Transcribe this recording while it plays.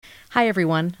Hi,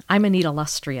 everyone. I'm Anita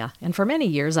Lustria, and for many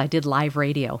years I did live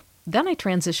radio. Then I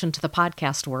transitioned to the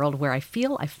podcast world where I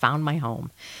feel I found my home.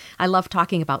 I love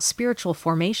talking about spiritual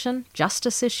formation,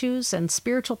 justice issues, and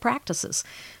spiritual practices.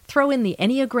 Throw in the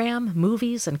Enneagram,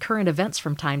 movies, and current events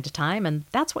from time to time, and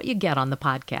that's what you get on the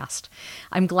podcast.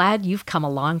 I'm glad you've come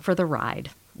along for the ride.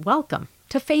 Welcome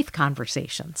to Faith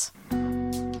Conversations.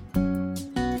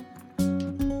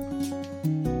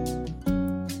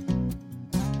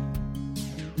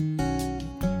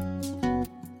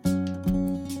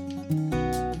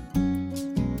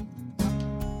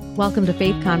 Welcome to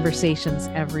Faith Conversations,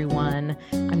 everyone.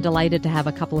 I'm delighted to have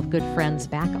a couple of good friends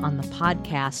back on the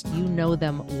podcast. You know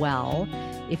them well.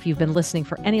 If you've been listening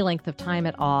for any length of time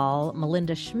at all,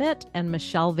 Melinda Schmidt and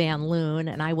Michelle Van Loon,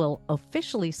 and I will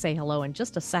officially say hello in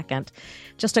just a second.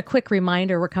 Just a quick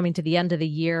reminder, we're coming to the end of the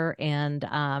year, and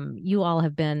you all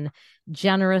have been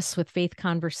generous with Faith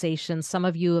Conversations. Some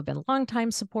of you have been longtime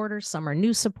supporters. Some are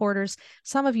new supporters.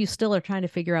 Some of you still are trying to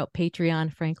figure out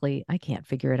Patreon. Frankly, I can't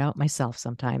figure it out myself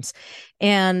sometimes.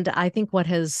 And I think what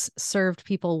has served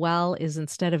people well is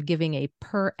instead of giving a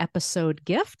per episode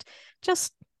gift,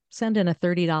 just send in a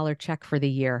 $30 check for the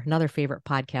year. Another favorite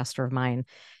podcaster of mine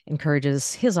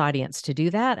encourages his audience to do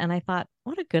that. And I thought,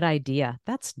 what a good idea.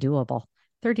 That's doable.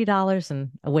 $30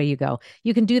 and away you go.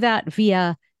 You can do that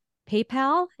via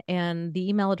PayPal, and the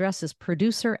email address is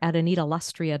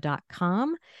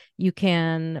producer@anitalustria.com. You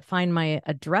can find my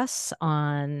address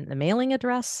on the mailing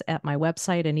address at my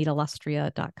website,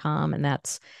 anitalustria.com, and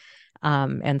that's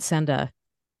and send a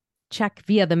check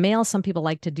via the mail. Some people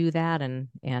like to do that and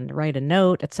write a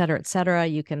note, et cetera, et cetera.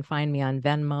 You can find me on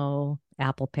Venmo,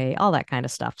 Apple Pay, all that kind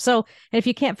of stuff. So if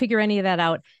you can't figure any of that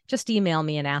out, just email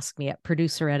me and ask me at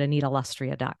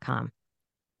producer@anitalustria.com.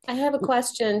 I have a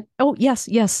question. Oh, yes.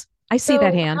 I see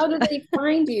that hand. How do they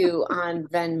find you on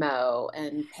Venmo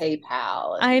and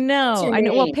PayPal? I know.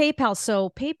 Well, Name? PayPal. So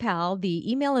PayPal, the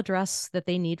email address that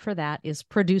they need for that is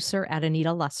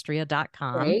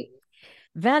producer@anitalustria.com. Great.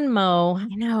 Venmo, I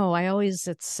know.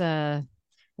 It's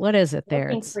what is it there?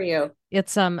 Looking for you.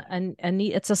 It's some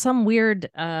weird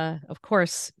of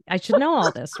course, I should know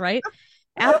all this, right?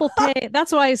 Apple Pay.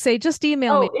 That's why I say just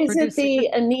email me. Is it the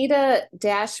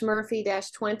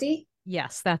Anita-Murphy-20?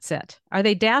 Yes, that's it. Are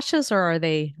they dashes or are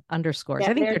they underscores? Yeah,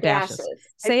 I think they're dashes.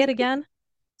 Say it again.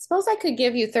 Suppose I could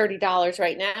give you $30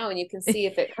 right now and you can see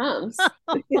if it comes.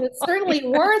 It's certainly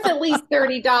worth at least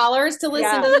 $30 to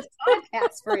listen to this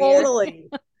podcast for you. Totally.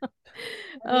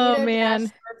 Oh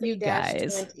man, you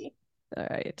guys. All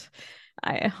right.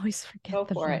 I always forget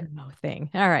the Venmo thing.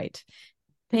 All right.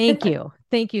 Thank you.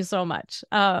 Thank you so much.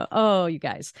 You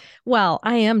guys. Well,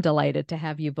 I am delighted to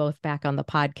have you both back on the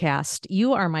podcast.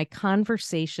 You are my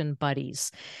conversation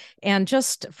buddies. And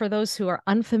just for those who are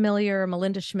unfamiliar,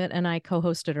 Melinda Schmidt and I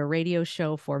co-hosted a radio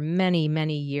show for many,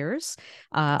 many years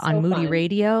on Moody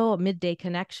Radio, Midday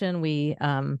Connection. We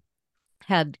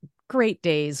had great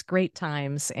days, great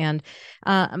times. And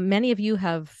many of you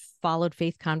have followed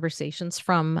Faith Conversations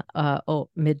from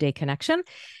Midday Connection.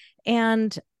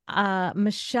 And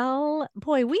Michelle,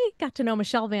 boy, we got to know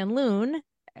Michelle Van Loon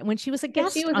when she was a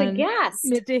guest on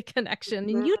Midday Connection.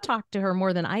 And you talked to her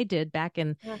more than I did back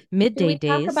in Midday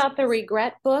days. Talk about the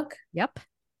regret book? Yep.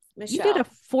 Michelle. You did a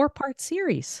 4-part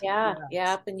series.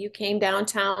 Yep. And you came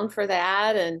downtown for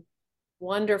that, and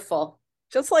wonderful.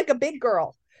 Just like a big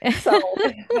girl. So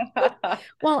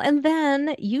well, and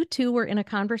then you two were in a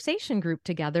conversation group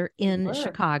together in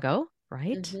Chicago,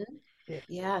 right? Mm-hmm.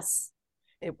 Yes.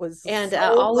 It was, and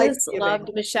always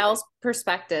loved Michelle's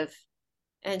perspective,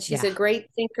 and she's a great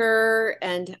thinker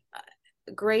and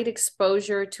great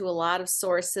exposure to a lot of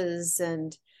sources,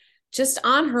 and just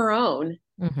on her own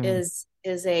is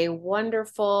a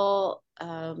wonderful,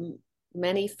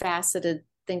 many-faceted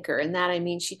thinker. And that, I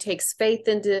mean, she takes faith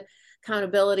into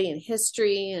accountability and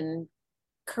history and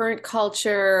current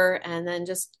culture, and then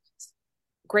just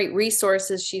great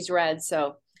resources she's read.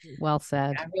 So well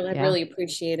said. I really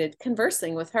appreciated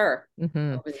conversing with her.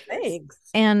 Thanks.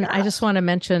 And I just want to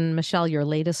mention, Michelle, your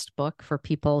latest book for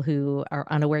people who are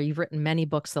unaware. You've written many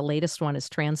books. The latest one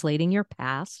is Translating Your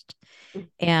Past.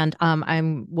 And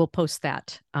we'll post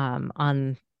that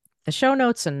on the show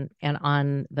notes and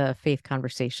on the Faith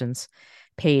Conversations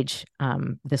page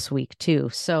this week too.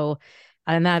 So,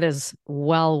 and that is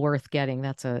well worth getting.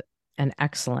 That's an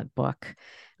excellent book.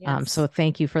 Yes. So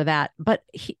thank you for that. But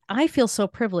I feel so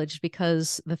privileged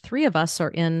because the three of us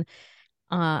are in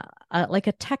like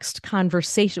a text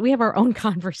conversation. We have our own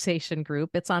conversation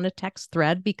group. It's on a text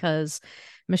thread because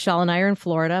Michelle and I are in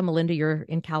Florida. Melinda, you're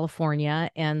in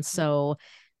California. And so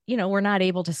we're not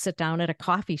able to sit down at a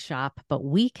coffee shop, but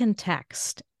we can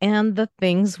text. And the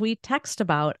things we text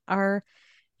about are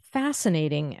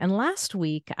fascinating. And last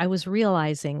week I was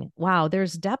realizing, wow,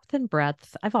 there's depth and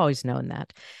breadth. I've always known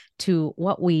that to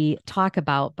what we talk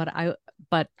about. But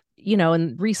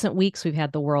in recent weeks, we've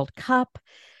had the World Cup,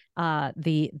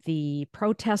 the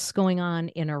protests going on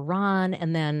in Iran,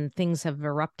 and then things have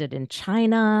erupted in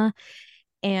China.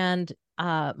 And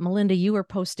Melinda, you were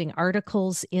posting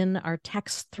articles in our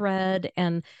text thread.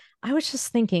 And I was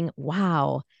just thinking,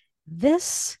 wow,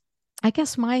 I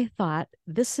guess my thought,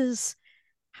 this is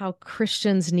how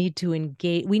Christians need to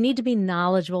engage. We need to be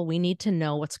knowledgeable. We need to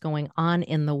know what's going on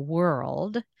in the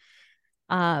world.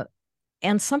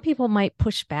 And some people might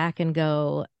push back and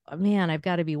go, man, I've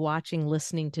got to be watching,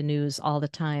 listening to news all the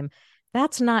time.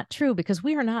 That's not true, because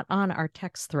we are not on our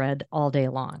text thread all day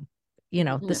long.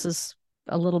 This is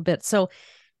a little bit. So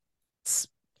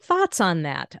thoughts on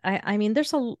that? I mean,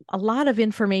 there's a lot of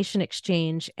information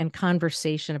exchange and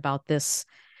conversation about this,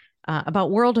 about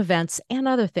world events and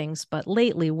other things, but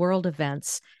lately world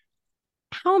events.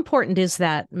 How important is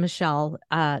that, Michelle,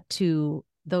 to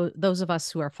those of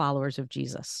us who are followers of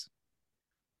Jesus?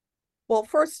 Well,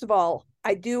 first of all,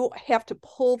 I do have to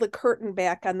pull the curtain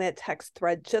back on that text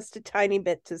thread just a tiny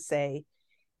bit to say,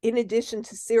 in addition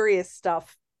to serious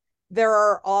stuff, there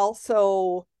are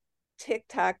also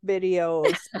TikTok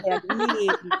videos and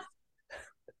memes,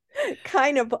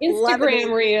 kind of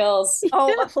Instagram reels. Oh,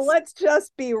 yes. Let's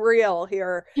just be real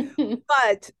here.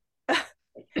 But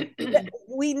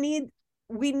we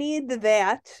need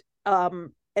that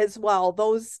as well.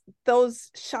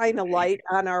 Those shine a light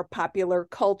on our popular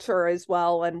culture as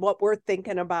well, and what we're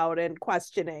thinking about and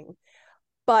questioning.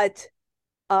 But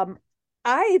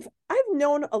I've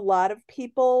known a lot of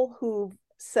people who've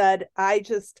said, I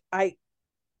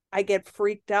get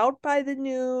freaked out by the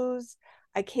news.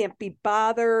 I can't be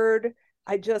bothered.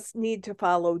 I just need to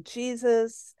follow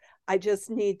Jesus. I just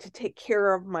need to take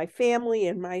care of my family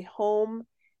and my home.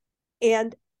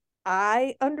 And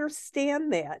I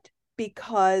understand that,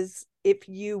 because if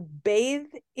you bathe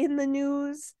in the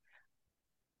news,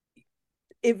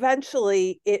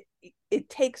 eventually it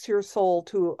takes your soul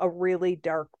to a really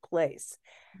dark place.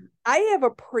 I have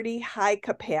a pretty high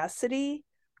capacity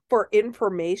for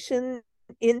information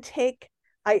intake.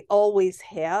 I always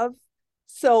have.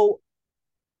 So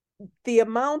the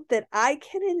amount that I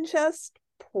can ingest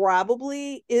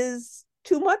probably is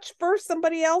too much for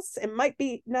somebody else. It might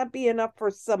not be enough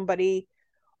for somebody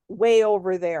way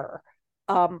over there.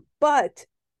 But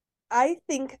I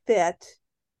think that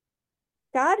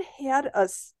God had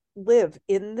us live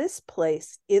in this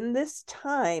place, in this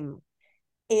time,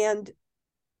 and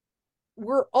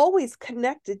we're always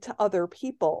connected to other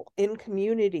people in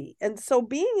community. And so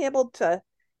being able to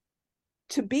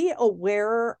be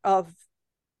aware of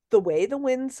the way the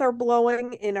winds are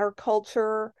blowing in our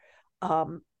culture,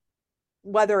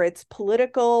 whether it's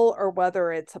political or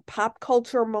whether it's a pop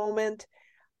culture moment,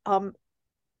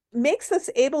 makes us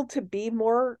able to be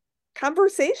more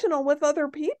conversational with other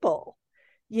people.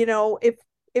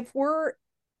 If we're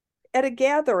at a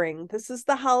gathering, this is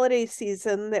the holiday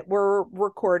season that we're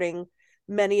recording.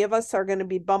 Many of us are going to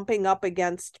be bumping up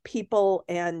against people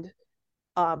and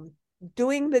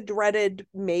doing the dreaded,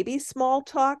 maybe small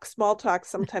talk. Small talk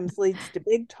sometimes leads to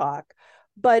big talk,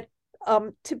 but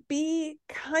to be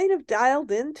kind of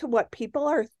dialed into what people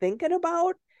are thinking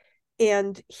about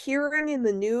and hearing in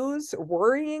the news,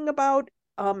 worrying about,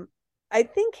 I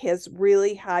think has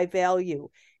really high value.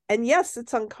 And yes,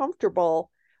 it's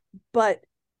uncomfortable, but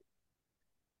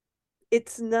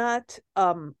it's not,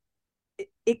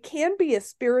 it can be a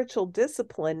spiritual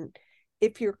discipline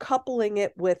if you're coupling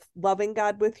it with loving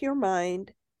God with your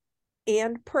mind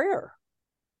and prayer.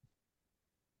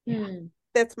 Yeah.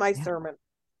 That's my sermon.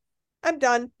 I'm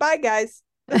done. Bye, guys.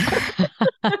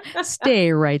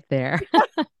 Stay right there.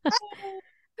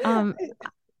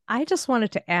 I just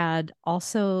wanted to add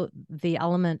also the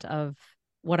element of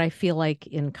what I feel like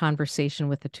in conversation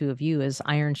with the two of you is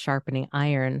iron sharpening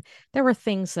iron. There were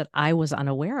things that I was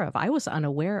unaware of. I was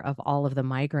unaware of all of the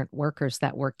migrant workers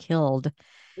that were killed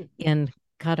in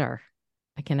Qatar.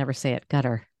 I can never say it.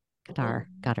 Qatar.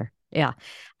 Yeah.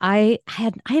 I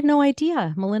had no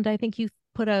idea. Melinda, I think you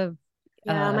put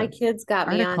my kids got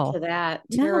me onto that.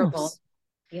 Terrible.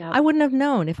 Yeah. I wouldn't have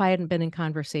known if I hadn't been in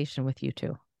conversation with you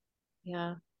two.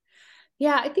 Yeah.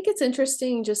 Yeah, I think it's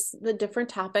interesting, just the different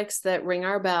topics that ring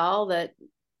our bell that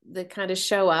kind of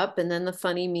show up, and then the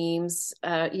funny memes,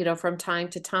 from time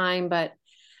to time. But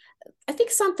I think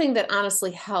something that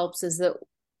honestly helps is that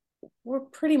we're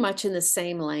pretty much in the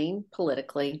same lane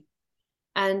politically,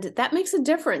 and that makes a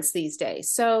difference these days.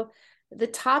 So the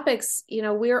topics,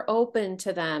 we're open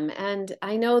to them. And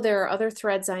I know there are other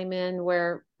threads I'm in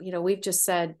where, we've just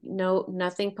said, no,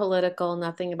 nothing political,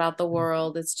 nothing about the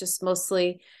world. It's just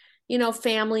mostly,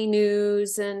 family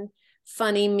news and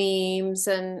funny memes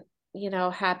and,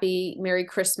 happy Merry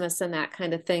Christmas and that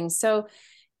kind of thing. So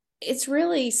it's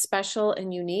really special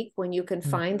and unique when you can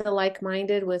find the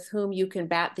like-minded with whom you can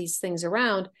bat these things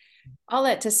around. All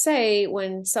that to say,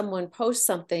 when someone posts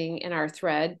something in our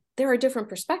thread, there are different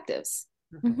perspectives.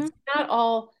 Mm-hmm. It's not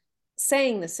all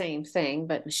saying the same thing,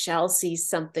 but Michelle sees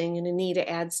something and Anita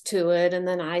adds to it, and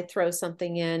then I throw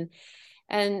something in.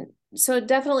 And so it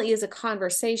definitely is a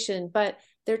conversation, but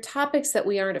they're topics that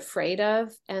we aren't afraid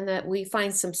of and that we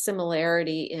find some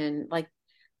similarity in. Like,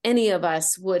 any of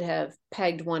us would have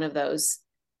pegged one of those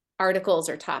articles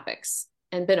or topics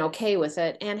and been okay with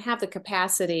it and have the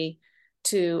capacity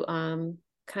to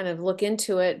kind of look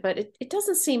into it, but it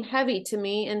doesn't seem heavy to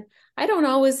me. And I don't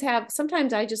always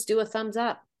sometimes I just do a thumbs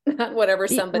up on whatever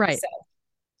somebody says.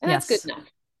 And that's good enough.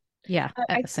 Yeah.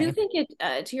 I do think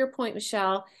it, to your point,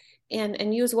 Michelle,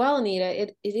 and you as well,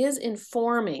 Anita, it is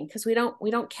informing, because we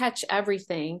don't catch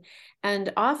everything.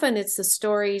 And often it's the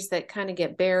stories that kind of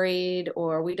get buried,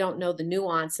 or we don't know the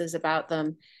nuances about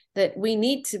them that we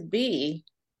need to be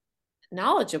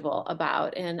knowledgeable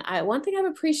about. And one thing I've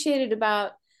appreciated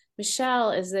about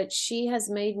Michelle is that she has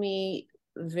made me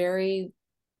very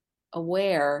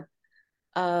aware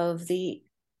of the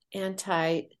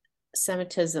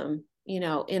anti-Semitism,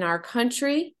 in our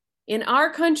country.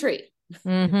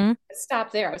 Mm-hmm.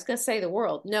 Stop there. I was going to say the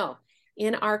world. No,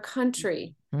 in our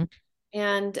country. Mm-hmm.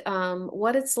 And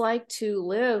what it's like to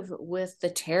live with the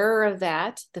terror of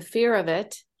that, the fear of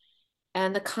it,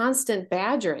 and the constant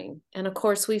badgering. And of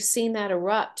course, we've seen that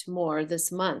erupt more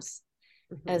this month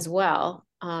as well,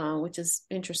 which is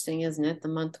interesting, isn't it? The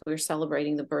month we're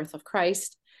celebrating the birth of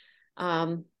Christ.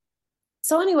 So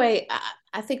anyway,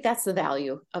 I think that's the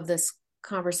value of this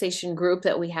conversation group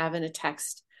that we have in a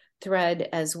text thread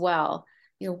as well.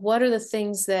 What are the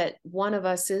things that one of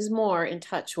us is more in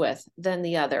touch with than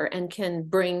the other and can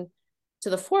bring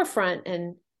to the forefront,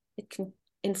 and it can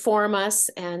inform us,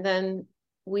 and then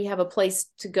we have a place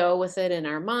to go with it in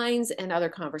our minds and other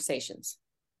conversations.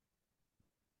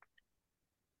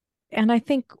 And I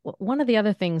think one of the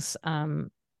other things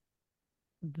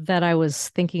that I was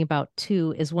thinking about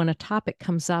too is when a topic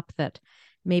comes up that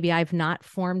maybe I've not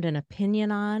formed an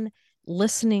opinion on,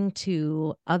 listening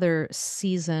to other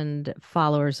seasoned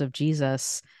followers of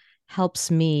Jesus helps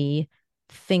me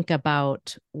think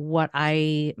about where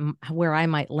I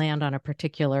might land on a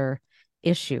particular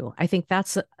issue. I think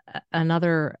that's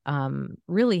another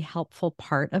really helpful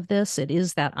part of this. It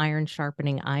is that iron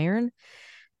sharpening iron.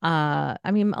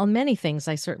 I mean, on many things,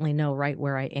 I certainly know right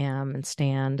where I am and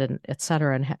stand and et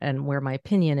cetera, and where my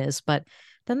opinion is. But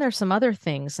then there's some other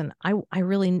things, and I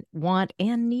really want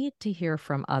and need to hear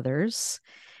from others.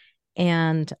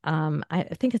 And I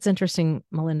think it's interesting,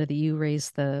 Melinda, that you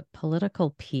raised the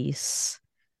political piece.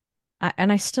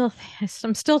 And I'm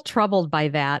still troubled by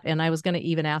that. And I was going to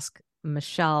even ask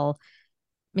Michelle,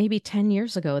 maybe 10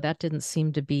 years ago, that didn't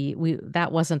seem to be,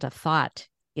 that wasn't a thought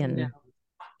in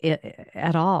it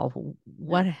at all.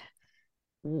 What happened?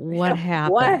 What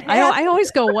happened? I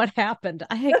always go, what happened?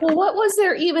 Well, what was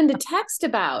there even to text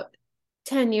about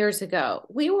 10 years ago?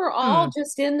 We were all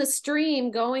just in the stream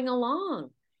going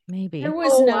along. Maybe. There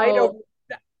was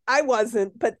I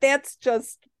wasn't, but that's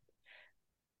just.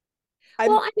 We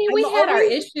had our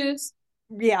issues.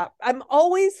 Yeah. I'm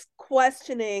always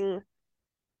questioning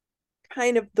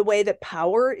kind of the way that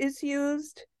power is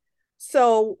used.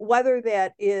 So whether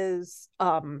that is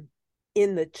in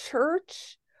the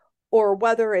church or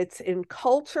whether it's in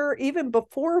culture, even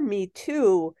before Me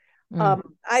Too,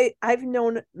 I've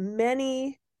known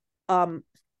many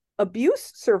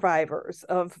abuse survivors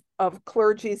of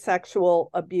clergy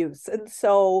sexual abuse. And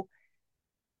so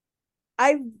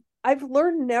I've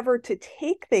learned never to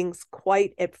take things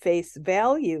quite at face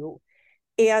value.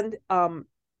 And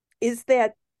is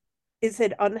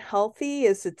it unhealthy?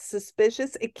 Is it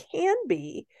suspicious? It can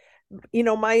be.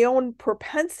 My own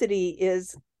propensity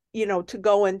is, to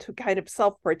go into kind of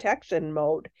self-protection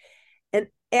mode. And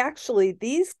actually,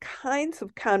 these kinds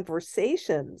of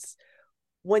conversations,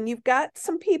 when you've got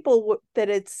some people that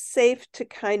it's safe to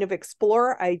kind of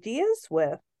explore ideas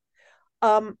with,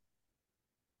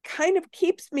 kind of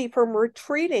keeps me from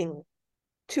retreating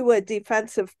to a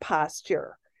defensive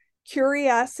posture.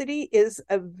 Curiosity is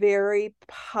a very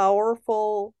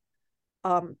powerful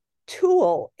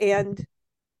tool. And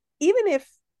even if,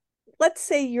 let's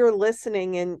say you're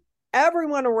listening and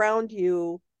everyone around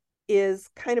you is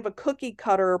kind of a cookie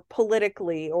cutter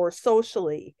politically or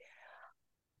socially,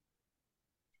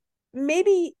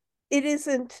 maybe it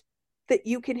isn't that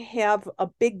you can have a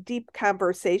big, deep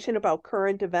conversation about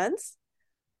current events,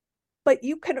 but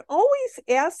you can always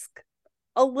ask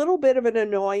a little bit of an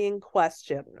annoying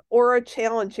question or a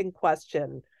challenging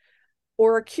question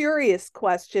or a curious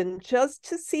question just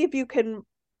to see if you can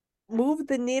move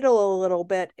the needle a little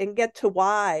bit and get to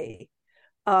why.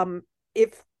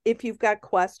 If you've got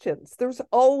questions, there's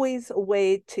always a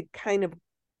way to kind of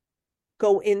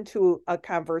go into a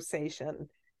conversation,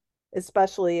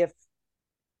 especially if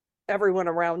everyone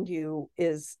around you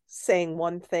is saying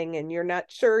one thing and you're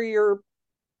not sure you're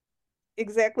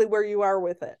exactly where you are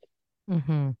with it.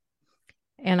 Mm-hmm.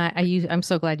 And I'm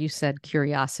so glad you said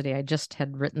curiosity. I just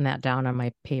had written that down on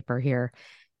my paper here.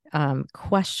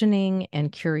 Questioning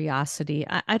and curiosity.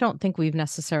 I don't think we've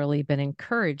necessarily been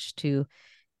encouraged to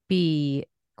be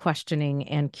questioning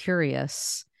and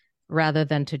curious rather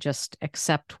than to just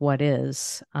accept what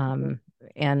is.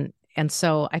 And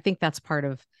so I think that's part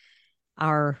of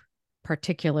our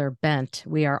particular bent.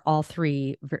 We are all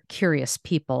three curious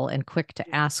people and quick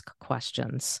to ask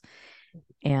questions.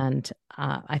 And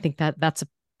I think that's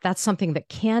something that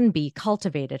can be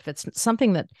cultivated. If it's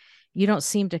something that you don't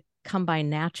seem to come by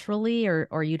naturally,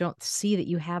 or you don't see that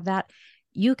you have that,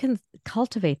 you can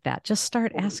cultivate that. Just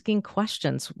start asking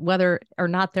questions, whether or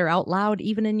not they're out loud,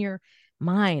 even in your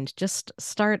mind. Just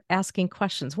start asking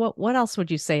questions. What else would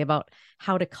you say about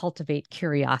how to cultivate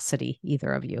curiosity,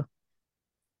 either of you?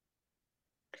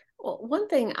 Well, one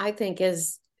thing I think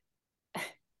is,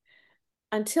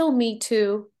 until Me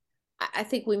Too, I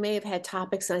think we may have had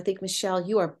topics, and I think, Michelle,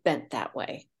 you are bent that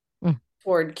way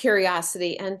toward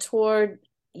curiosity and toward,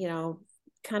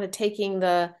 kind of taking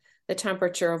the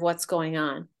temperature of what's going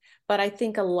on. But I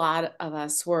think a lot of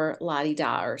us were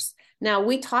la-di-dars. Now,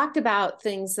 we talked about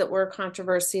things that were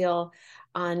controversial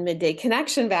on Midday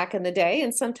Connection back in the day,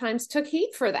 and sometimes took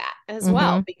heat for that as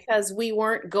well, because we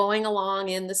weren't going along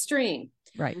in the stream.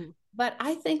 Right. But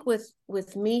I think with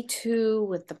Me Too,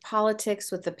 with the politics,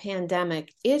 with the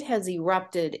pandemic, it has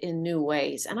erupted in new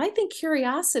ways. And I think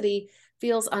curiosity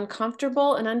feels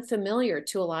uncomfortable and unfamiliar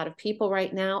to a lot of people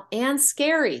right now, and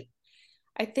scary.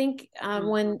 I think I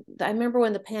remember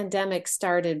when the pandemic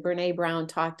started, Brene Brown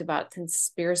talked about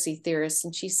conspiracy theorists,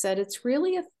 and she said it's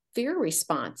really a fear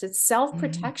response. It's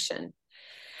self-protection.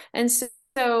 And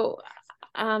so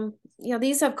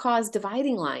these have caused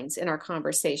dividing lines in our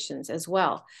conversations as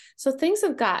well. So things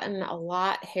have gotten a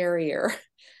lot hairier,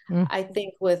 I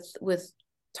think, with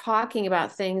talking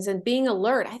about things and being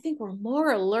alert. I think we're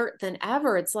more alert than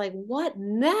ever. It's like, what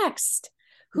next?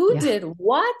 Who did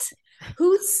what?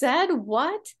 Who said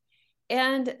what?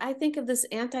 And I think of this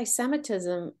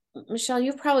anti-Semitism. Michelle,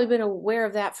 you've probably been aware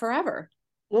of that forever.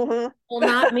 Well,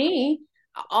 not me.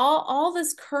 All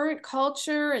this current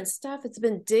culture and stuff, it's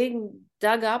been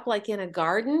dug up like in a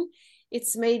garden.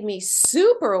 It's made me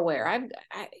super aware.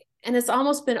 And it's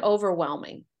almost been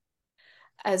overwhelming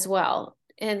as well.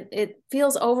 And it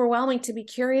feels overwhelming to be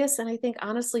curious. And I think,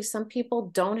 honestly, some people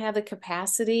don't have the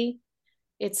capacity.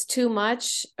 It's too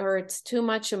much, or it's too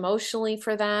much emotionally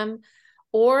for them,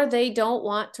 or they don't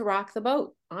want to rock the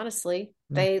boat. Honestly,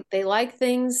 they like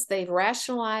things. They've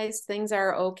rationalized things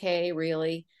are okay,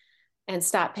 really, and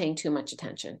stop paying too much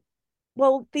attention.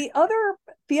 Well, the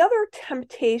other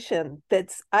temptation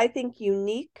that's, I think,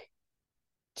 unique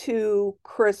to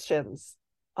Christians,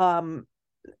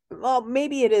 well,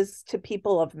 maybe it is to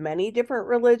people of many different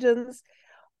religions,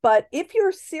 but if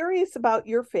you're serious about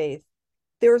your faith,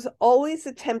 there's always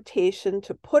a temptation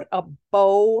to put a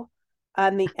bow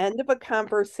on the end of a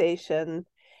conversation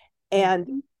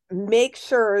and make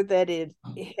sure that it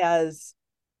has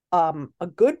a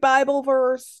good Bible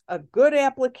verse, a good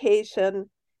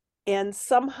application, and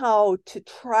somehow to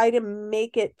try to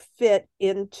make it fit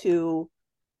into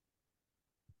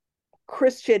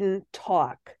Christian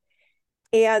talk.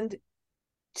 And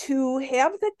to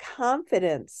have the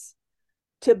confidence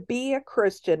to be a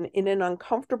Christian in an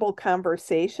uncomfortable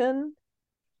conversation,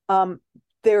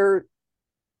 there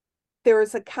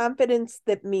is a confidence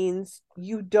that means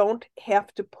you don't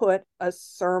have to put a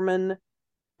sermon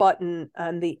button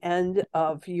on the end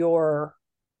of your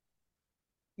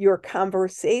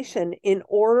conversation in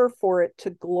order for it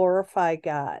to glorify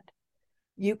God.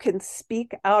 You can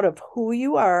speak out of who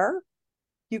you are.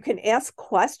 You can ask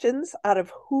questions out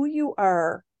of who you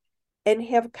are and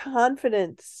have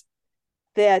confidence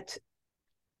that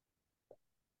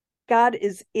God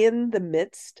is in the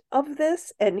midst of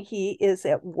this and he is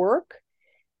at work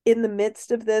in the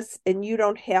midst of this, and you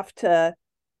don't have to,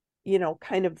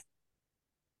 kind of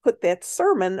put that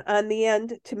sermon on the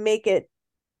end to make it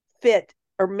fit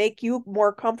or make you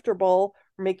more comfortable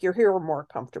or make your hearer more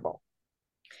comfortable.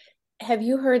 have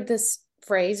you heard this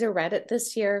phrase or read it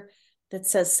this year that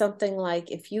says something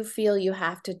like, if you feel you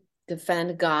have to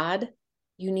defend God,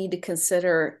 you need to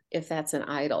consider if that's an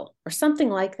idol or something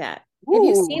like that. Ooh, have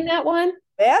you seen that one?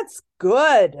 That's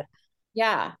good.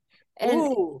 Yeah.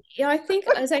 And I think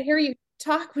as I hear you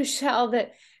talk, Michelle,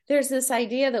 that there's this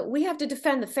idea that we have to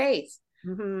defend the faith,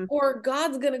 or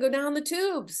God's going to go down the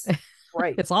tubes.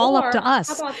 Right. It's all up to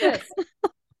us. How about this?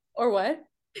 Or what?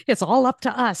 It's all up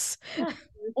to us. Yeah.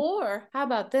 Or how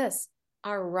about this?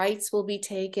 Our rights will be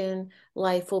taken,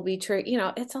 life will be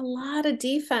it's a lot of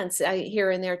defense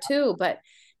here and there too. But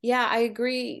yeah, I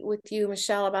agree with you,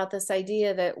 Michelle, about this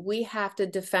idea that we have to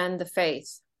defend the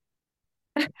faith.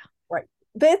 Right.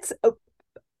 That's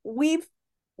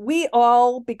we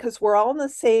all, because we're all in the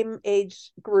same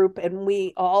age group and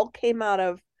we all came out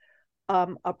of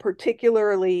a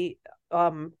particularly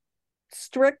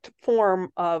strict form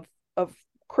of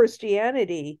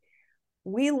Christianity.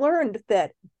 We learned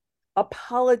that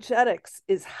apologetics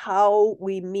is how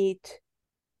we meet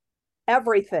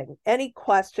everything, any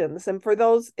questions. And for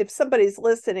those, if somebody's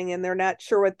listening and they're not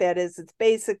sure what that is, it's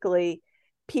basically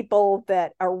people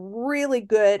that are really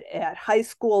good at high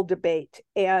school debate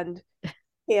and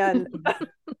well,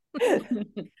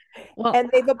 and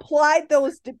they've applied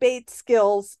those debate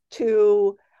skills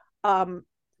to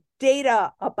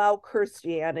data about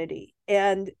Christianity,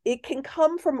 and it can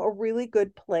come from a really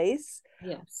good place.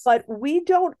 Yes, but we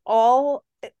don't all,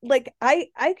 like, I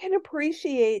can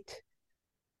appreciate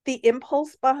the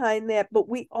impulse behind that, but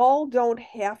we all don't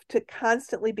have to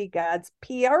constantly be God's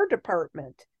PR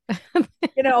department.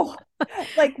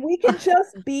 Like, we can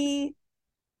just be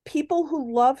people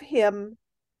who love him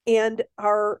and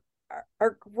are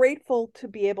grateful to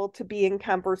be able to be in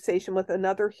conversation with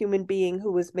another human being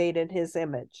who was made in his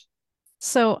image.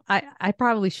 So I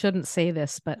probably shouldn't say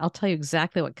this, but I'll tell you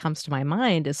exactly what comes to my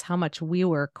mind is how much we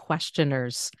were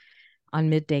questioners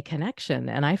on Midday Connection.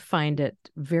 And I find it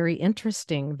very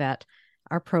interesting that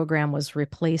our program was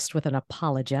replaced with an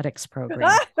apologetics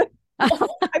program. I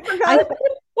forgot.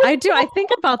 I do. I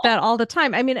think about that all the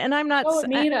time. I mean, and I'm not,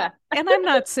 Anita. and I'm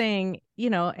not saying,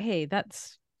 hey,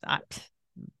 that's not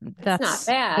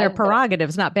bad. Their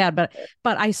prerogative's not bad, but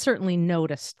I certainly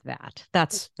noticed that.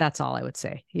 That's all I would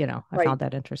say. I found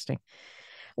that interesting.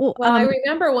 Well, I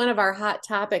remember one of our hot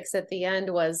topics at the end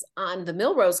was on the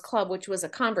Milrose Club, which was a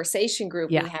conversation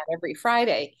group we had every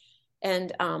Friday.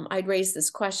 And I'd raised this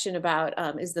question about,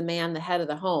 is the man the head of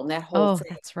the home? That whole thing.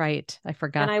 That's right. I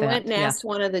forgot. And I went and asked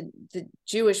one of the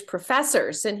Jewish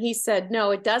professors, and he said,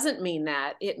 no, it doesn't mean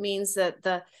that. It means that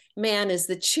the man is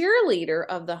the cheerleader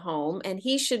of the home, and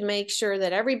he should make sure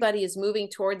that everybody is moving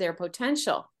toward their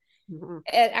potential.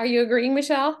 And are you agreeing,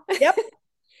 Michelle? Yep.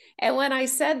 And when I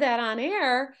said that on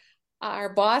air,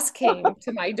 our boss came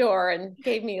to my door and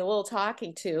gave me a little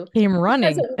talking to. Came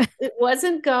running. It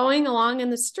wasn't going along in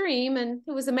the stream. And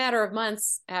it was a matter of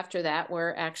months after that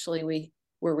where actually we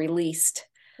were released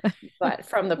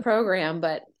from the program.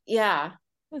 But yeah.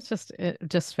 It's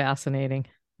just fascinating.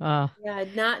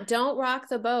 Don't rock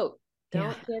the boat.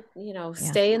 Don't get,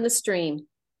 stay in the stream.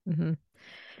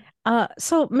 Mm-hmm.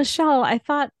 So Michelle, I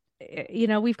thought,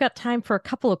 we've got time for a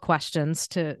couple of questions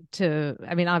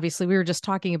I mean, obviously we were just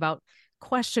talking about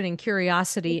questioning,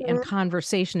 curiosity and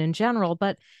conversation in general,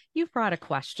 but you've brought a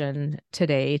question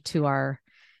today to our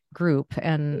group,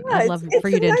 and I'd love for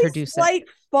you to introduce it. Light,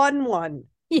 fun one.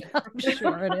 Yeah, I'm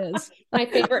sure it is. My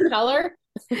favorite color.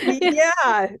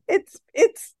 Yeah,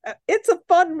 it's a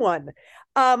fun one.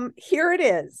 Here it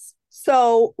is.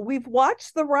 So we've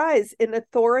watched the rise in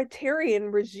authoritarian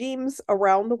regimes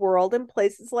around the world in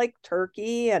places like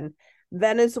Turkey and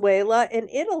Venezuela and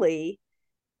Italy.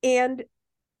 And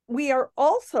we are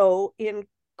also, in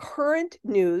current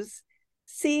news,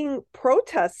 seeing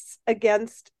protests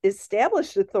against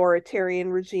established authoritarian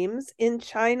regimes in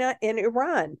China and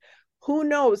Iran. Who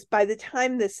knows, by the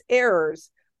time this airs,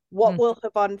 what will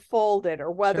have unfolded,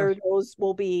 or whether those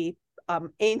will be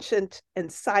ancient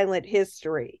and silent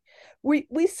history.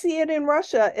 We see it in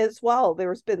Russia as well.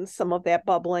 There's been some of that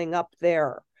bubbling up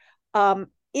there. In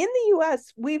the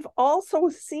US, we've also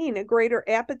seen a greater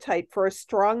appetite for a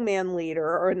strongman leader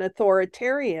or an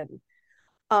authoritarian,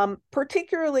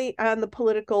 particularly on the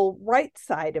political right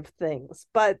side of things,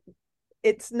 but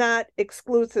it's not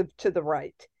exclusive to the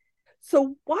right.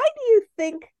 So why do you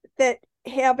think that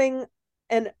having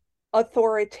an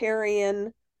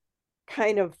authoritarian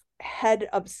kind of head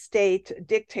of state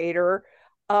dictator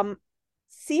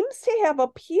seems to have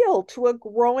appeal to a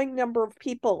growing number of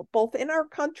people, both in our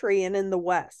country and in the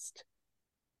West?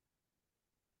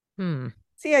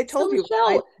 See, I told you.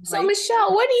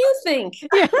 Michelle, what do you think?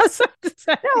 Yes.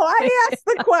 No, I asked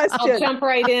the question. I'll jump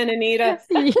right in, Anita.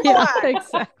 Yeah,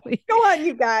 exactly. Go on,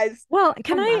 you guys. Well,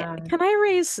 can I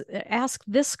ask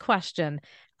this question?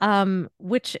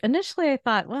 Which initially I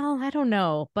thought, well, I don't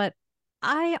know, but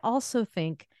I also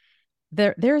think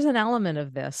there's an element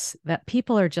of this that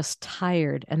people are just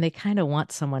tired and they kind of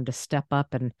want someone to step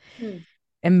up and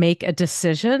make a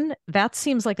decision. That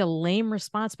seems like a lame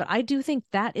response, but I do think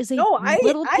that is a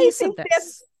little piece of this.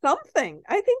 That's something.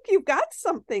 I think you've got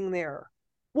something there.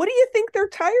 What do you think they're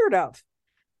tired of?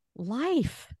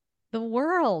 Life, the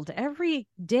world, every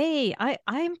day. I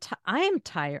am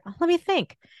tired. Let me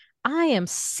think. I am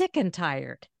sick and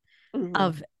tired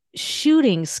of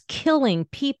shootings, killing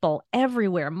people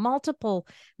everywhere, multiple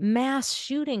mass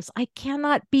shootings. I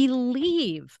cannot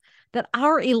believe that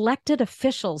our elected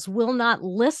officials will not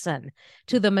listen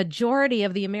to the majority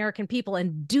of the American people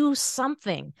and do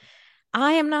something.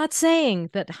 I am not saying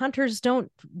that hunters don't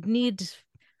need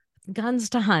guns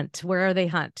to hunt where they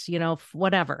hunt,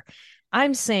 whatever.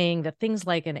 I'm saying that things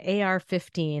like an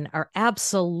AR-15 are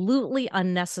absolutely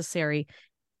unnecessary.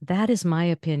 That is my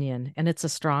opinion. And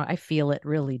I feel it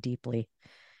really deeply.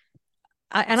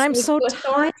 I'm so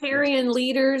authoritarian tired.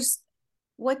 leaders,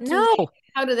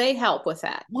 how do they help with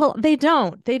that? Well, they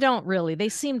don't really. They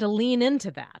seem to lean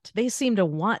into that. They seem to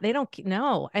want, they don't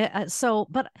know.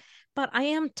 But I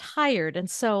am tired. And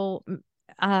so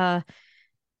I'm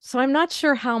not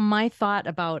sure how my thought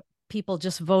about people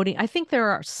just voting. I think there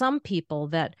are some people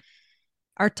that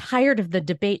are tired of the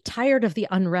debate, tired of the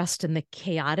unrest and the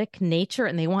chaotic nature,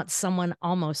 and they want someone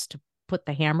almost to put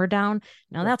the hammer down.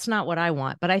 Now, that's not what I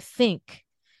want, but I think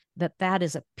that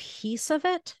is a piece of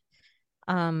it.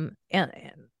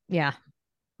 Yeah,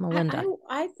 Melinda.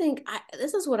 I think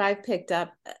this is what I've picked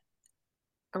up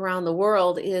around the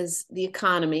world is the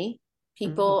economy.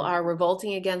 People are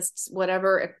revolting against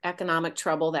whatever economic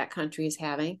trouble that country is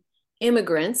having,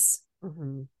 immigrants,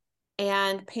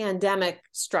 and pandemic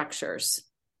structures.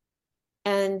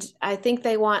 And I think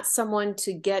they want someone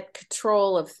to get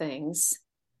control of things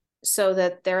so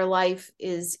that their life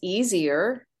is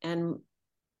easier and,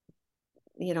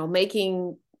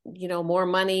 making, more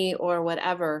money or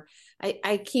whatever.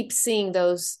 I keep seeing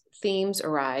those themes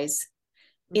arise.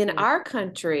 In our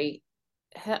country,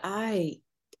 I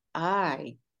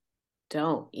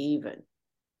don't even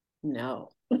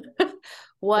know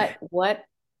what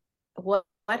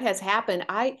has happened.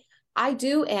 I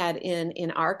do add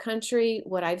in our country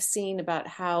what I've seen about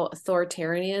how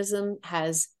authoritarianism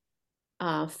has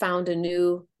found a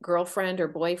new girlfriend or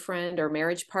boyfriend or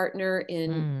marriage partner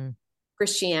in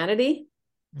Christianity.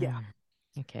 Yeah.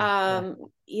 Okay.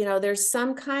 There's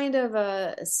some kind of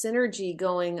a synergy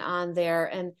going on there.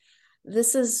 And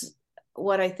this is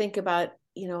what I think about,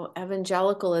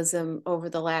 evangelicalism over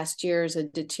the last years. A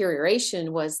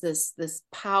deterioration was this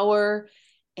power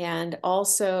and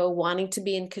also wanting to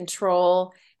be in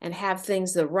control and have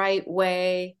things the right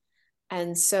way.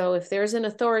 And so if there's an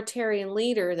authoritarian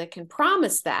leader that can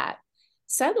promise that,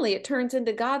 suddenly it turns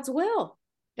into God's will.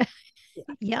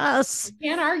 Yes. You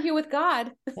can't argue with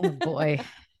God. Oh, boy.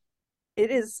 It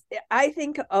is, I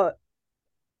think, an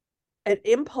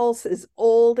impulse as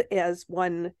old as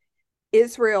when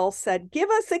Israel said, give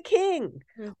us a king.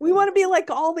 We want to be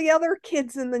like all the other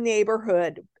kids in the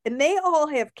neighborhood. And they all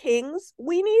have kings.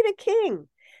 We need a king.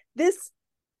 This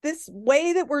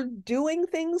way that we're doing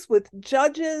things with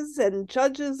judges, and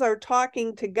judges are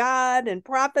talking to God and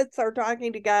prophets are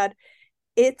talking to God,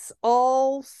 it's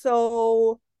all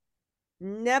so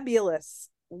nebulous.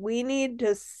 We need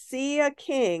to see a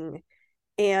king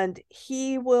and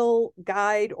he will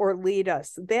guide or lead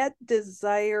us. That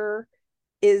desire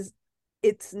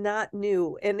it's not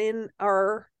new. And in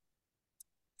our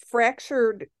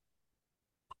fractured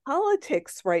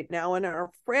politics right now, in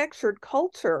our fractured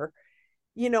culture,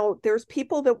 there's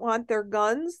people that want their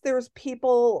guns. There's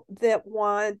people that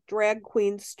want drag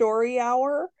queen story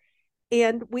hour.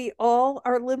 And we all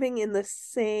are living in the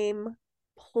same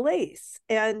place.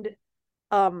 And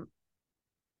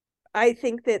I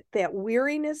think that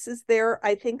weariness is there.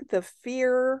 I think the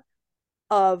fear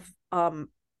of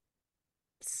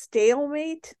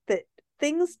stalemate, that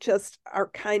things just are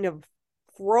kind of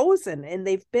frozen, and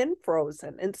they've been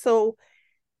frozen. And so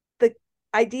the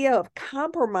idea of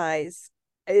compromise,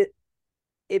 it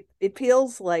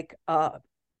feels like a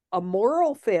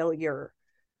moral failure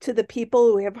to the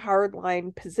people who have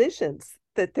hardline positions,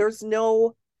 that there's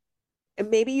no,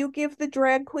 and maybe you give the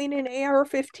drag queen an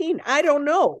AR-15. I don't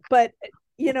know, but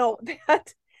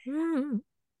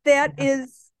that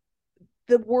is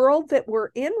the world that we're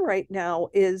in right now,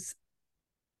 is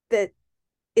that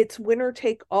it's winner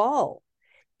take all.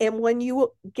 And when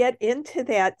you get into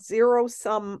that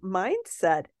zero-sum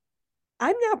mindset,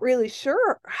 I'm not really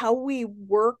sure how we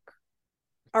work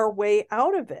our way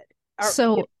out of it. I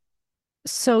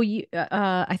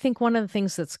think one of the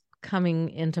things that's coming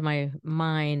into my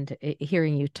mind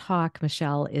hearing you talk,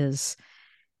 Michelle, is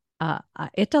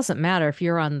it doesn't matter if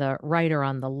you're on the right or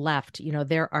on the left. You know,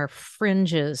 there are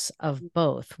fringes of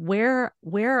both. Where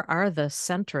are the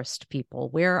centrist people?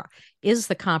 Where is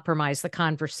the compromise, the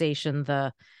conversation,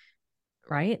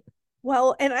 right?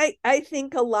 Well, and I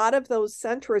think a lot of those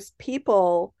centrist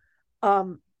people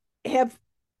have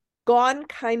gone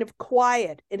kind of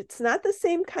quiet. It's not the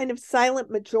same kind of silent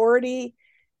majority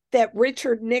that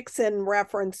Richard Nixon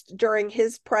referenced during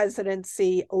his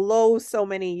presidency so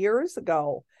many years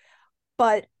ago.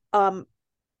 But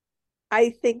I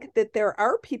think that there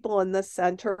are people in the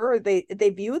center, or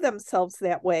they view themselves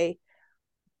that way,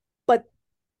 but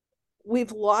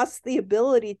we've lost the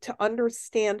ability to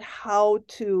understand how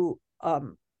to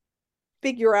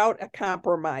figure out a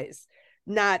compromise,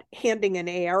 not handing an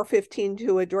AR-15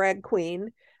 to a drag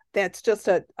queen. That's just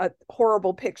a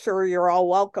horrible picture you're all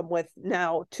welcome with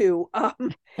now to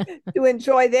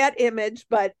enjoy that image.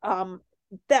 But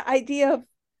the idea of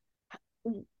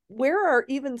where are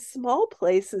even small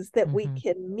places that we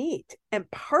can meet?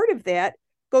 And part of that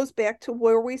goes back to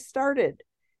where we started.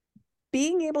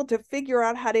 Being able to figure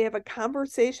out how to have a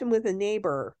conversation with a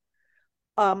neighbor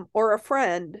or a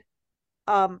friend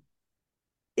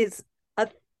is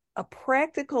a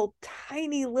practical,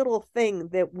 tiny little thing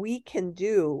that we can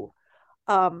do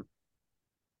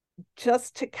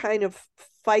just to kind of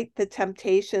fight the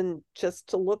temptation just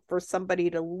to look for somebody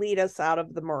to lead us out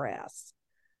of the morass.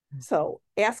 So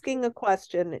asking a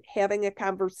question, having a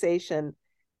conversation,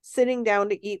 sitting down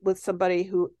to eat with somebody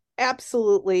who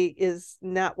absolutely is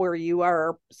not where you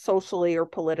are socially or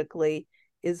politically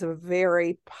is a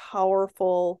very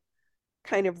powerful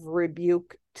kind of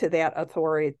rebuke to that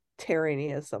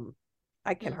authoritarianism.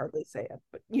 I can hardly say it,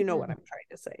 but you know what I'm trying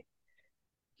to say.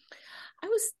 I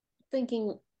was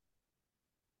thinking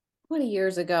 20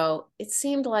 years ago, it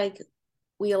seemed like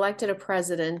we elected a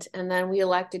president and then we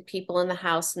elected people in the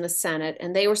House and the Senate,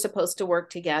 and they were supposed to work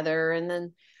together. And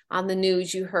then on the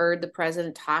news, you heard the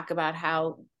president talk about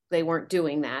how they weren't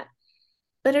doing that.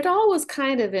 But it all was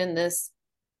kind of in this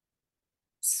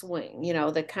swing,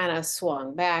 that kind of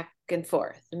swung back and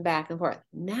forth and back and forth.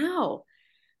 Now,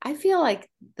 I feel like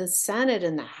the Senate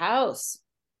and the House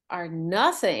are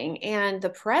nothing, and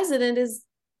the president is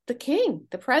the king.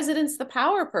 The president's the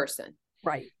power person.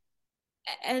 Right.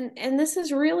 And this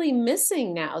is really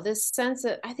missing now, this sense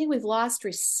that I think we've lost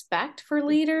respect for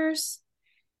leaders,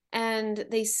 and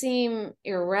they seem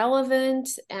irrelevant,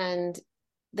 and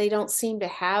they don't seem to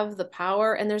have the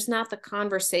power, and there's not the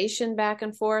conversation back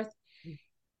and forth.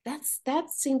 That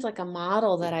seems like a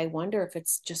model that I wonder if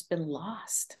it's just been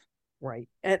lost. Right.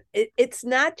 And it's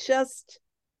not just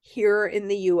here in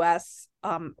the US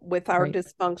with our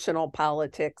dysfunctional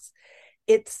politics.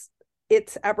 It's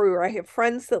everywhere. I have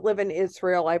friends that live in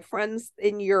Israel. I have friends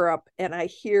in Europe, and I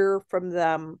hear from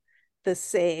them the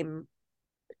same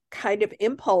kind of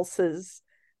impulses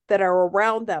that are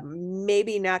around them,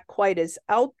 maybe not quite as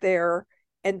out there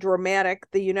and dramatic.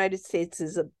 The United States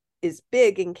is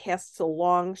big and casts a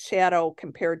long shadow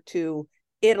compared to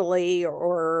Italy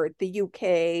or the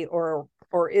UK or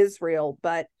Israel,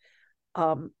 but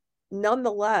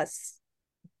nonetheless,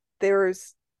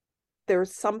 there's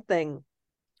something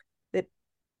that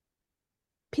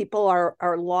people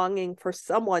are longing for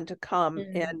someone to come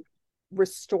and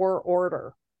restore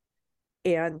order,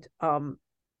 and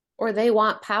or they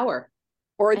want power,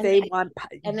 or and they want,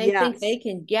 and they think they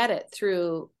can get it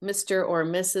through Mr. or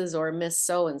Mrs. or Miss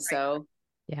so-and-so,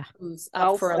 yeah, who's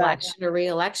up for election or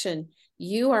re-election.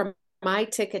 You are my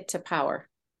ticket to power.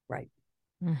 Right.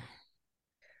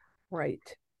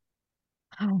 Right.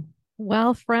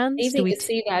 Well, friends, easy to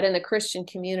see that in the Christian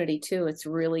community too. It's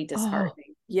really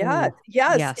disheartening.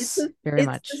 Yes, very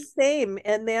much the same.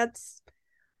 And that's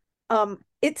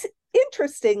it's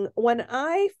interesting. When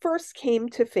I first came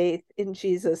to faith in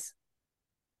Jesus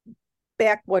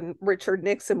back when Richard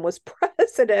Nixon was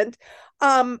president,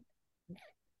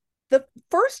 the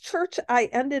first church I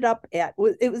ended up at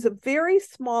was a very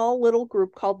small little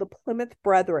group called the Plymouth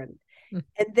Brethren.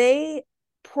 And they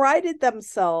prided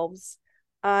themselves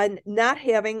on not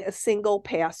having a single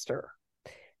pastor.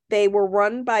 They were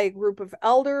run by a group of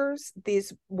elders.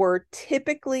 These were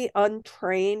typically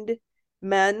untrained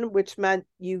men, which meant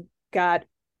you got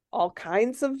all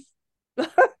kinds of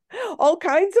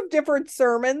different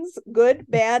sermons, good,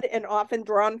 bad, and often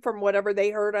drawn from whatever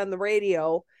they heard on the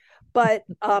radio. But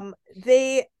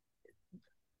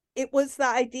it was the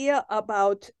idea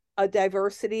about a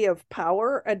diversity of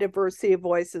power, a diversity of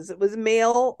voices. It was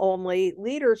male only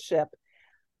leadership.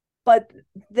 But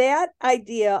that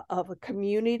idea of a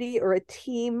community or a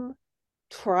team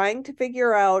trying to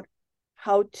figure out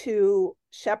how to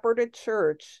shepherd a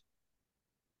church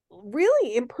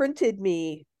really imprinted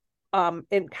me,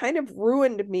 and kind of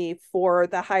ruined me for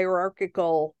the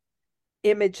hierarchical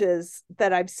images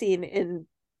that I've seen in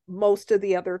most of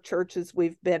the other churches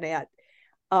we've been at.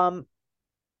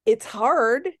 It's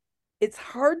hard. It's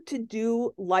hard to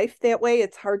do life that way.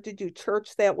 It's hard to do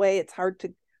church that way. It's hard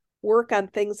to work on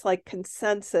things like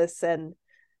consensus, and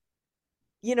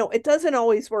it doesn't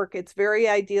always work. It's very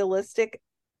idealistic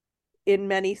in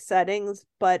many settings,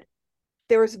 but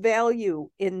there's value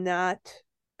in not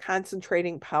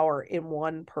concentrating power in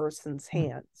one person's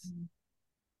hands.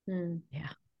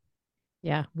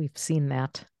 Yeah, we've seen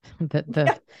that.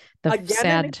 The again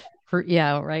sad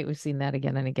right. We've seen that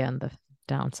again and again, the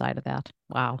downside of that.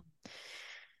 Wow.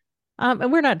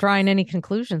 And we're not drawing any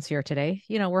conclusions here today.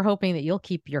 We're hoping that you'll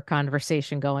keep your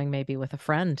conversation going, maybe with a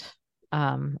friend,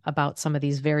 about some of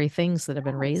these very things that have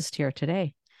been raised here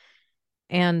today.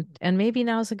 And maybe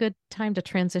now's a good time to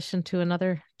transition to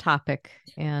another topic.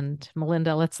 And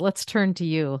Melinda, let's turn to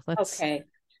you. Okay.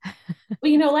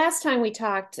 Well, last time we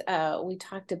talked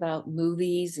about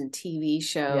movies and TV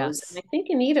shows. Yes. And I think,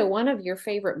 Anita, one of your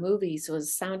favorite movies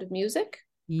was Sound of Music.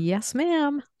 Yes,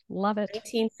 ma'am. Love it.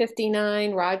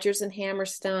 1959, Rodgers and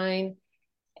Hammerstein.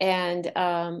 And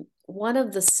one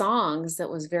of the songs that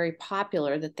was very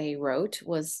popular that they wrote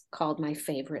was called My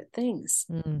Favorite Things.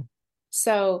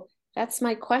 So that's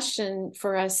my question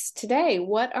for us today.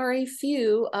 What are a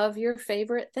few of your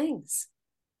favorite things?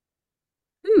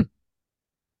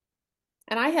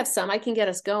 And I have some. I can get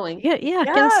us going. Yeah,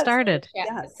 get us started.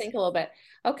 Yes. Think a little bit.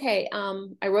 Okay,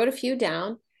 I wrote a few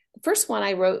down. The first one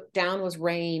I wrote down was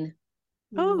rain.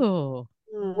 Oh.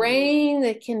 Rain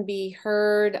that can be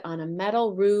heard on a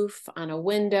metal roof, on a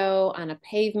window, on a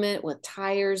pavement with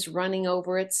tires running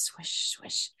over it. Swish,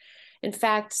 swish. In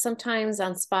fact, sometimes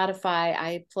on Spotify,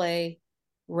 I play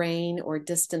rain or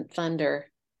distant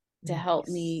thunder to help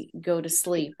me go to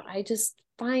sleep. I just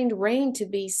find rain to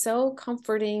be so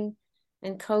comforting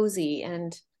and cozy.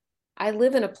 And I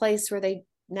live in a place where they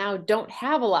now don't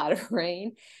have a lot of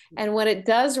rain. And when it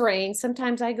does rain,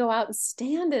 sometimes I go out and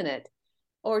stand in it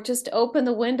or just open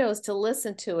the windows to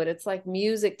listen to it. It's like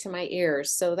music to my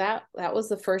ears. So that was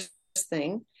the first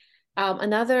thing.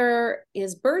 Another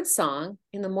is birdsong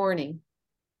in the morning.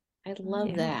 I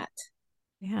love that.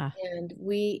 Yeah. And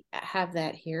we have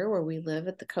that here where we live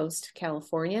at the coast of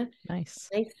California. Nice.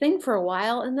 They sing for a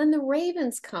while and then the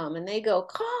ravens come and they go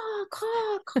caw,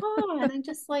 caw, caw. And I'm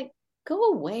just like,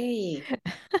 go away.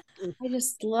 I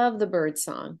just love the bird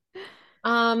song.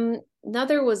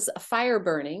 Another was a fire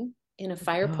burning in a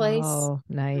fireplace. Oh,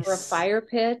 nice. Or a fire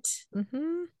pit.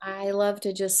 Mm-hmm. I love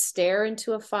to just stare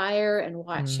into a fire and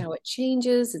watch how it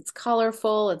changes. It's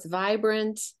colorful, it's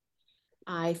vibrant.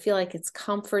 I feel like it's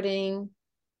comforting.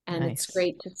 And it's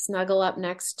great to snuggle up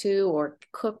next to or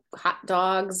cook hot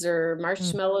dogs or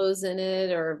marshmallows in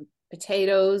it or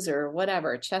potatoes or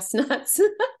whatever, chestnuts.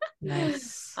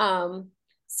 Nice.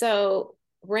 So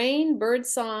rain,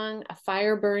 birdsong, a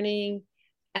fire burning.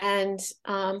 And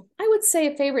I would say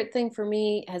a favorite thing for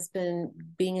me has been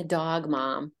being a dog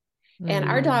mom. And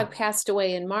our dog passed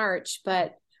away in March,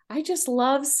 but I just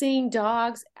love seeing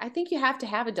dogs. I think you have to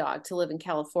have a dog to live in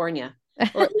California.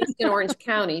 Or at least in Orange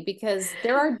County, because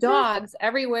there are dogs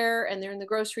everywhere and they're in the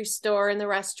grocery store, in the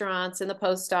restaurants, in the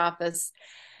post office.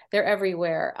 They're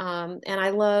everywhere. And I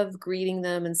love greeting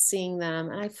them and seeing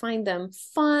them. And I find them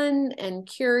fun and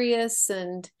curious.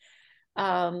 And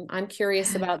I'm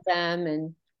curious about them.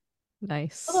 And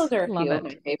nice. those are a few of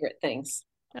my favorite things.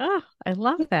 Oh, I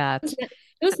love that.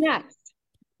 Who's next?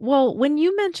 Well, when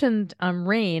you mentioned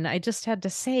rain, I just had to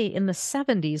say in the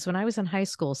 70s when I was in high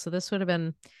school, so this would have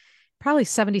been probably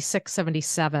 76,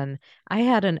 77, I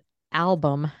had an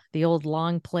album, the old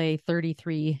long play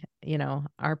 33,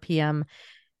 RPM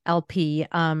LP,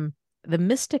 the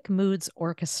Mystic Moods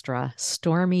Orchestra,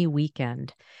 Stormy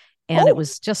Weekend. And it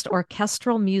was just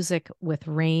orchestral music with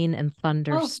rain and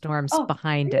thunderstorms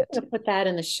behind it. I'm gonna put that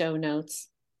in the show notes.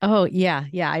 Oh, yeah.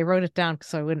 I wrote it down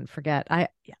so I wouldn't forget.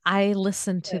 I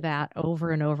listened to that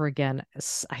over and over again.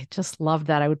 I just loved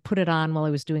that. I would put it on while I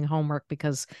was doing homework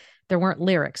because there weren't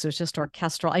lyrics. It was just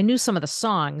orchestral. I knew some of the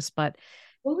songs, but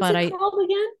what was it called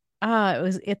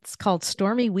again? It's called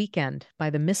Stormy Weekend by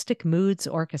the Mystic Moods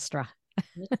Orchestra.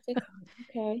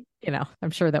 Okay.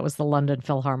 I'm sure that was the London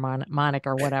Philharmonic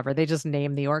or whatever. They just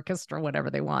name the orchestra whatever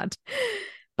they want.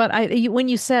 But when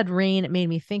you said rain, it made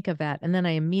me think of that. And then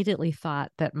I immediately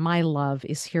thought that my love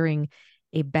is hearing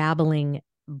a babbling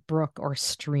brook or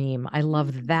stream. I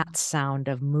love that sound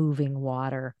of moving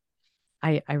water.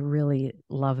 I really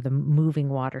love the moving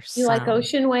water You like sound.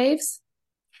 ocean waves?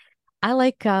 I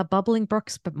like bubbling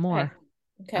brooks, but more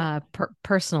Okay.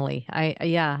 Personally.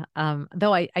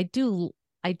 Though I do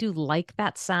like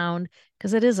that sound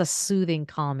because it is a soothing,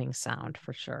 calming sound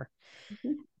for sure.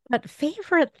 Mhm. But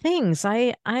favorite things,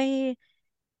 I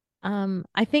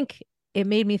think it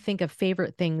made me think of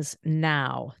favorite things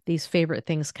now. These favorite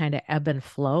things kind of ebb and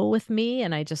flow with me,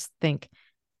 and I just think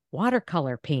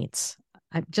watercolor paints.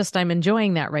 I'm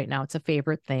enjoying that right now. It's a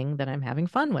favorite thing that I'm having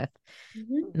fun with.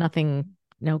 Mhm. Nothing,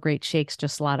 no great shakes,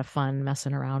 just a lot of fun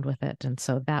messing around with it. And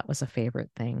so that was a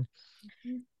favorite thing.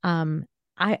 Mhm. Um,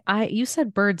 you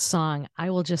said bird song. I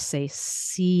will just say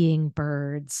seeing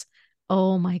birds.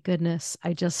 Oh my goodness.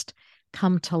 I just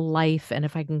come to life. And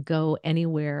if I can go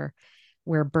anywhere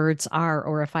where birds are,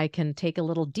 or if I can take a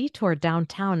little detour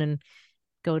downtown and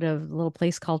go to a little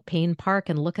place called Payne Park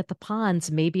and look at the ponds,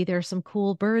 maybe there's some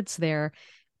cool birds there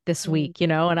this week,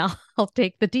 and I'll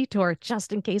take the detour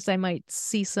just in case I might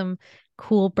see some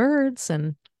cool birds,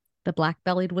 and the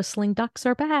black-bellied whistling ducks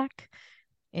are back.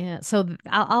 And so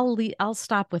I'll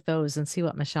stop with those and see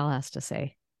what Michelle has to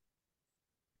say.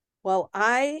 Well,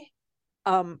 I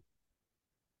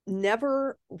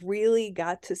never really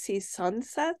got to see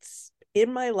sunsets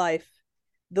in my life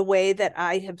the way that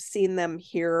I have seen them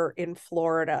here in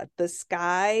Florida. The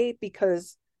sky,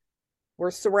 because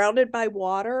we're surrounded by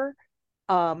water,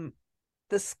 the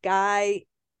sky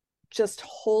just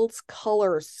holds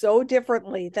color so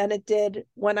differently than it did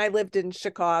when I lived in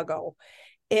Chicago.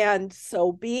 And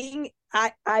so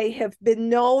I have been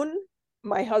known,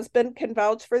 my husband can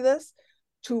vouch for this,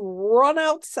 to run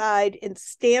outside and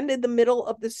stand in the middle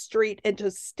of the street and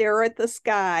just stare at the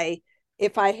sky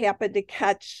if I happen to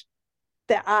catch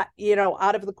that,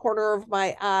 out of the corner of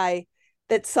my eye,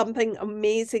 that something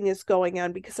amazing is going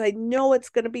on, because I know it's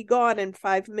going to be gone in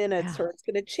 5 minutes, Yeah. or it's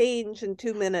going to change in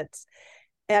 2 minutes.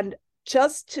 And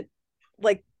just to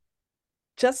like,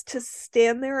 just to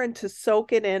stand there and to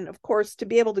soak it in, of course, to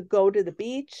be able to go to the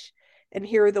beach and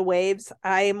hear the waves.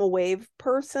 I am a wave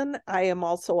person. I am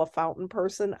also a fountain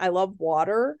person. I love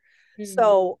water. Mm-hmm.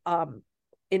 So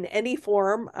in any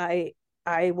form, I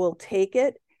will take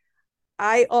it.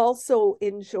 I also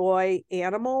enjoy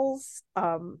animals.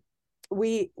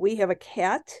 We have a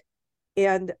cat,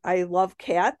 and I love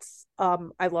cats.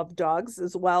 I love dogs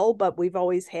as well, but we've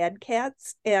always had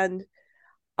cats. And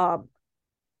um,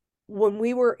 when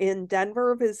we were in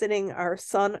Denver visiting our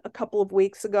son a couple of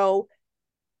weeks ago,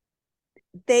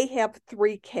 they have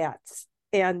 3 cats,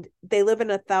 and they live in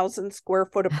a 1,000 square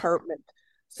foot apartment.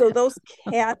 So those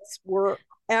cats were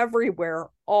everywhere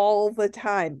all the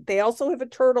time. They also have a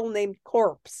turtle named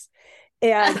Corpse.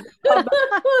 And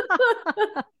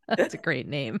That's a great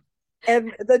name.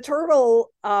 And the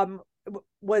turtle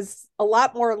was a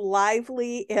lot more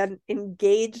lively and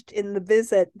engaged in the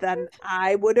visit than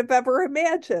I would have ever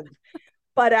imagined.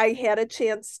 But I had a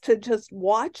chance to just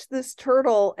watch this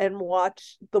turtle and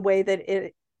watch the way that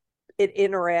it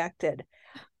interacted.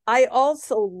 I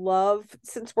also love,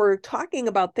 since we're talking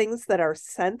about things that are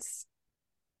sense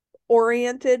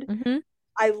oriented, Mm-hmm.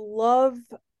 I love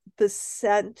the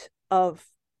scent of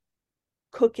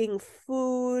cooking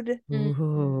food,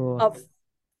 Ooh. of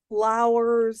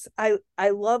flowers. I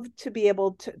love to be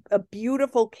able to, a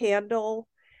beautiful candle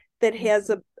that has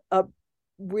a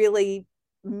really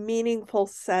meaningful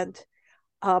scent.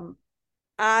 Um,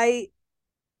 I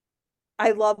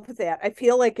I love that. I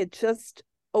feel like it just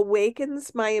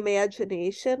awakens my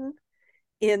imagination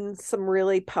in some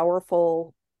really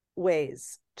powerful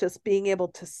ways. Just being able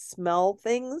to smell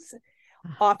things.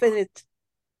 Often it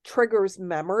triggers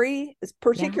memory,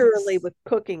 particularly Yes. with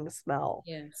cooking smell.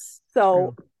 Yes.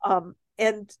 So,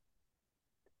 and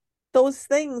those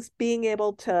things, being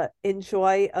able to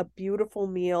enjoy a beautiful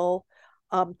meal,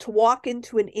 to walk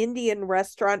into an Indian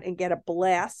restaurant and get a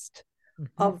blast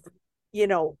Mm-hmm. of,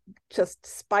 just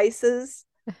spices.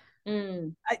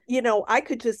 Mm. I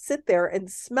could just sit there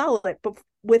and smell it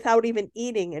without even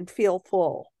eating and feel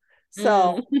full.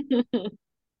 So,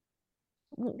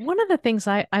 One of the things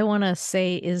I want to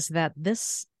say is that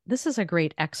this is a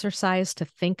great exercise to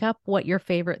think up what your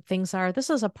favorite things are. This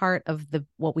is a part of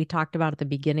what we talked about at the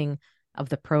beginning of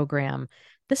the program.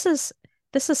 This is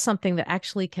something that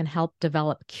actually can help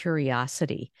develop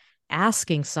curiosity.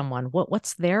 Asking someone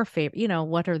what's their favorite,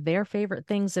 what are their favorite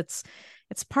things? It's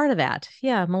part of that.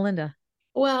 Yeah, Melinda.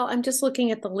 Well, I'm just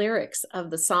looking at the lyrics of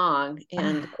the song,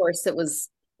 and of course it was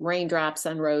raindrops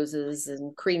on roses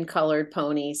and cream colored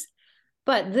ponies.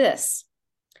 But this,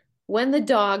 when the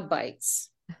dog bites,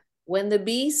 when the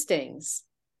bee stings,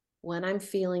 when I'm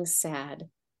feeling sad,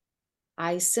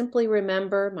 I simply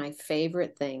remember my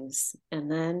favorite things, and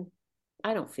then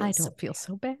I don't feel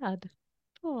so bad.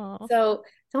 Aww. So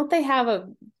don't they have a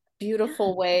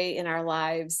beautiful way in our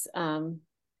lives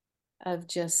of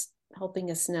just helping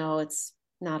us know it's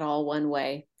not all one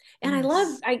way? And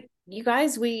yes. You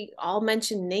guys, we all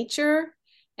mentioned nature.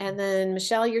 And then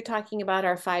Michelle, you're talking about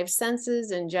our five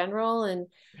senses in general. And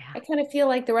I kind of feel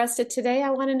like the rest of today, I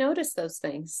want to notice those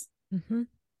things. Mm-hmm.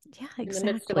 Yeah, exactly. In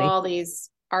the midst of all these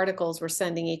articles we're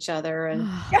sending each other and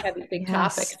heavy big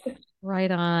topics. Right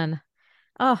on.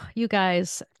 Oh, you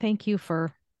guys, thank you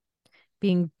for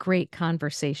being great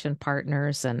conversation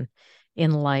partners and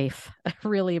in life. I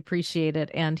really appreciate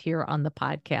it. And here on the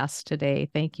podcast today,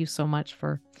 thank you so much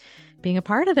for being a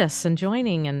part of this and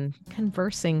joining and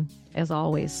conversing as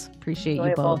always. Appreciate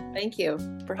you both. Thank you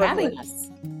for having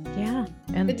us. Yeah.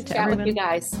 And good to chat with you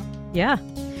guys. Yeah.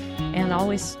 And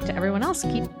always to everyone else,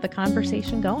 keep the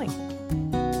conversation going.